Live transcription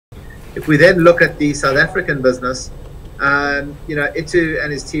If we then look at the South African business, Itu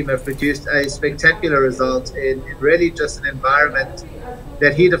and his team have produced a spectacular result in really just an environment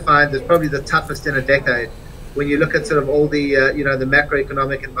that he defined as probably the toughest in a decade. When you look at sort of all the the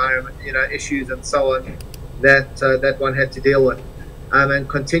macroeconomic environment, issues and so on that one had to deal with, and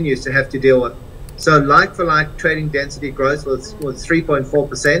continues to have to deal with. So like-for-like trading density growth was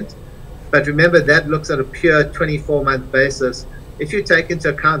 3.4%, but remember that looks at a pure 24-month basis. If you take into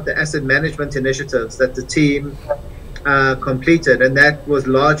account the asset management initiatives that the team completed, and that was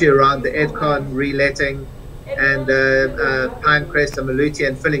largely around the Edcon reletting and Pinecrest and Maluti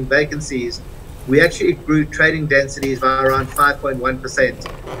and filling vacancies, we actually grew trading densities by around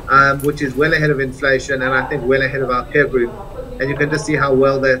 5.1%, which is well ahead of inflation and I think well ahead of our peer group. And you can just see how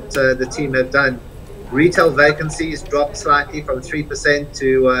well that the team have done. Retail vacancies dropped slightly from 3%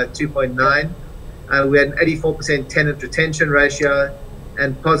 to 2.9%. We had an 84% tenant retention ratio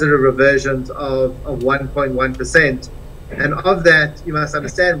and positive reversions of 1.1%. And of that, you must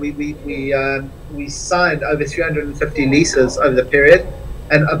understand, we signed over 350 leases over the period,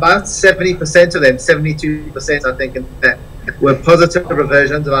 and about 70% of them, 72% I think, in fact, were positive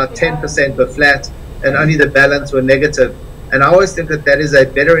reversions. About 10% were flat, and only the balance were negative. And I always think that is a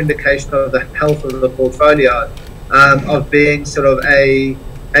better indication of the health of the portfolio, of being sort of a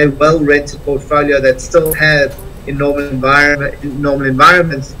well-rented portfolio that still had in normal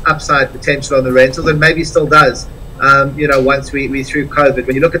environments upside potential on the rentals, and maybe still does. Once we through COVID,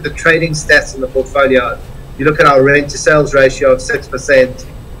 when you look at the trading stats in the portfolio, you look at our rent to sales ratio of 6%.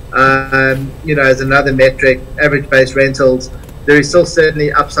 As another metric, average base rentals, there is still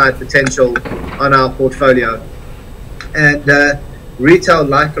certainly upside potential on our portfolio. And retail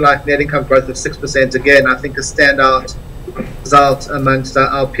like-for-like net income growth of 6%, again, I think a standout result amongst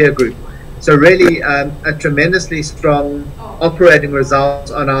our peer group. So really a tremendously strong operating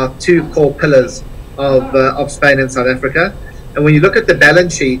result on our two core pillars of Spain and South Africa. And when you look at the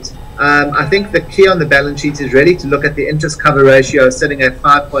balance sheet, I think the key on the balance sheet is really to look at the interest cover ratio sitting at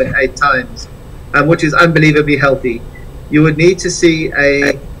 5.8 times, which is unbelievably healthy. You would need to see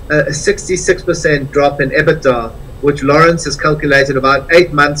a 66% drop in EBITDA, which Lawrence has calculated about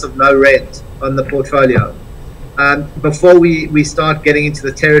 8 months of no rent on the portfolio, before we start getting into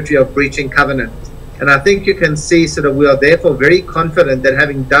the territory of breaching covenant. And I think you can see sort of we are therefore very confident that,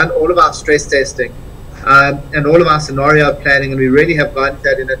 having done all of our stress testing and all of our scenario planning, and we really have gone into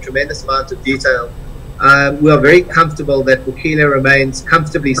that in a tremendous amount of detail, we are very comfortable that Vukile remains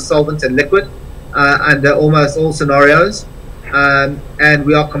comfortably solvent and liquid under almost all scenarios, and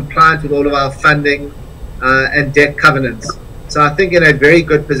we are compliant with all of our funding and debt covenants. So I think in a very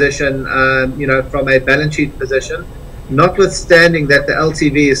good position, from a balance sheet position, notwithstanding that the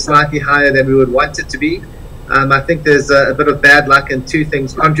LTV is slightly higher than we would want it to be. I think there's a bit of bad luck, and two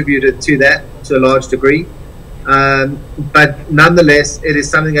things contributed to that to a large degree. But nonetheless, it is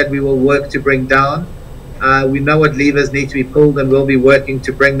something that we will work to bring down. We know what levers need to be pulled, and we'll be working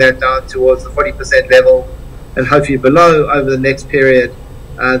to bring that down towards the 40% level, and hopefully below over the next period,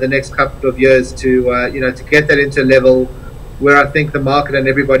 the next couple of years, to to get that into a level where I think the market and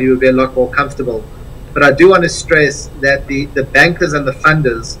everybody will be a lot more comfortable. But I do want to stress that the bankers and the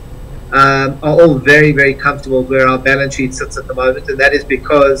funders are all very, very comfortable where our balance sheet sits at the moment, and that is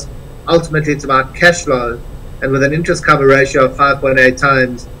because ultimately it's about cash flow, and with an interest cover ratio of 5.8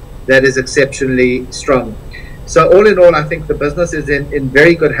 times, that is exceptionally strong. So all in all, I think the business is in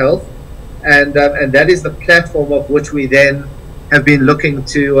very good health, and that is the platform of which we then have been looking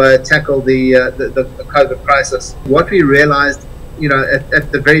to tackle the COVID crisis. What we realized,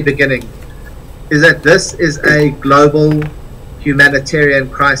 at the very beginning, is that this is a global humanitarian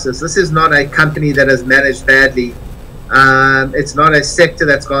crisis. This is not a company that has managed badly. It's not a sector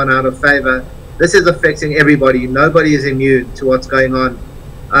that's gone out of favor. This is affecting everybody. Nobody is immune to what's going on.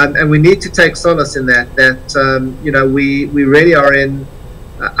 And we need to take solace in that we really are in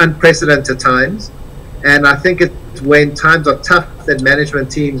unprecedented times. And I think it's when times are tough that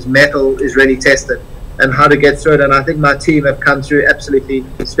management teams' mettle is really tested, and how to get through it. And I think my team have come through absolutely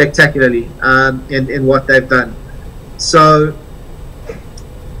spectacularly in what they've done. So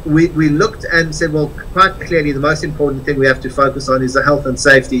we looked and said, well, quite clearly the most important thing we have to focus on is the health and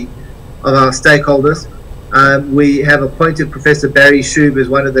safety of our stakeholders. We have appointed Professor Barry Shub as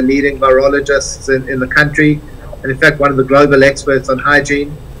one of the leading virologists in the country, and in fact one of the global experts on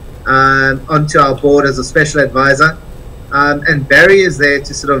hygiene, onto our board as a special advisor. And Barry is there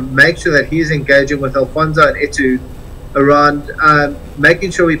to sort of make sure that he's engaging with Alfonso and Itu around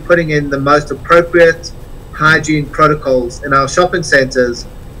making sure we're putting in the most appropriate hygiene protocols in our shopping centres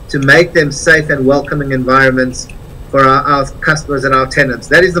to make them safe and welcoming environments for our customers and our tenants.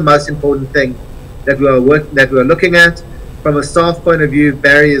 That is the most important thing that we are looking at. From a staff point of view,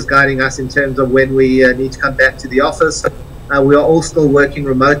 Barry is guiding us in terms of when we need to come back to the office. We are all still working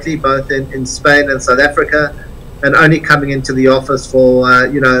remotely, both in Spain and South Africa, and only coming into the office for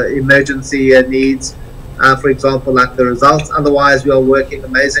emergency needs, for example, like the results. Otherwise, we are working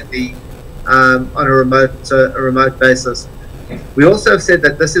amazingly on a remote basis. We also have said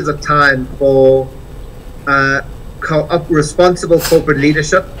that this is a time for responsible corporate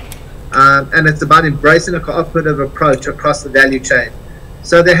leadership, and it's about embracing a cooperative approach across the value chain.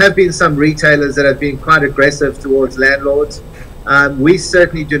 So there have been some retailers that have been quite aggressive towards landlords. We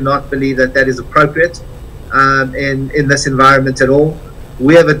certainly do not believe that that is appropriate in this environment at all.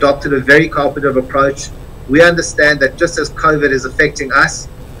 We have adopted a very cooperative approach. We understand that just as COVID is affecting us,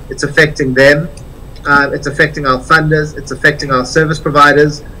 it's affecting them, it's affecting our funders, it's affecting our service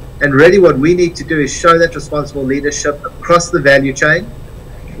providers, and really what we need to do is show that responsible leadership across the value chain,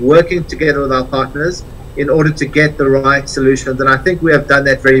 working together with our partners in order to get the right solutions, and I think we have done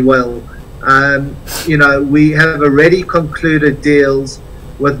that very well. We have already concluded deals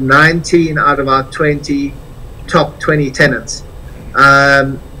with 19 out of our top 20 tenants,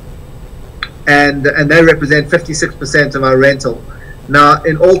 and they represent 56% of our rental. Now,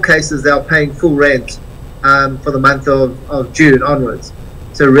 in all cases, they are paying full rent for the month of June onwards.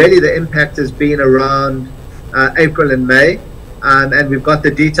 So really the impact has been around April and May, and we've got the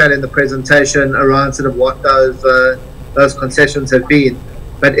detail in the presentation around sort of what those concessions have been.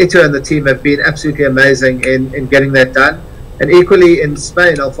 But Ito and the team have been absolutely amazing in getting that done. And equally in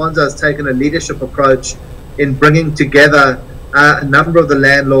Spain, Alfonso has taken a leadership approach in bringing together a number of the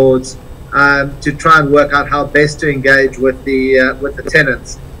landlords to try and work out how best to engage with the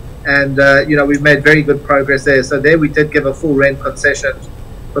tenants. And we've made very good progress there. So there we did give a full rent concession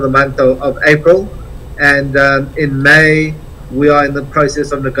for the month of April, and in May we are in the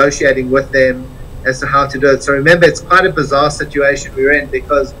process of negotiating with them as to how to do it. So remember, it's quite a bizarre situation we're in,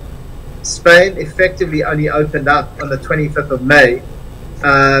 because Spain effectively only opened up on the 25th of May,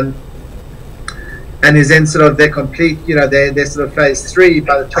 and is in sort of their complete, their sort of phase 3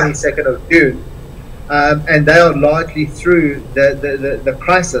 by the 22nd of June, and they are largely through the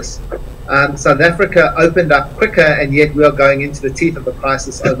crisis. South Africa opened up quicker, and yet we are going into the teeth of the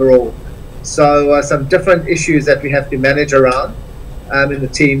crisis overall. So some different issues that we have to manage around in the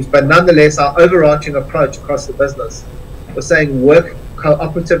teams, but nonetheless our overarching approach across the business, we're saying work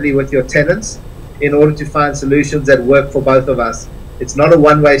cooperatively with your tenants in order to find solutions that work for both of us. It's not a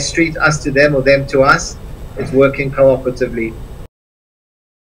one-way street, us to them or them to us. It's working cooperatively.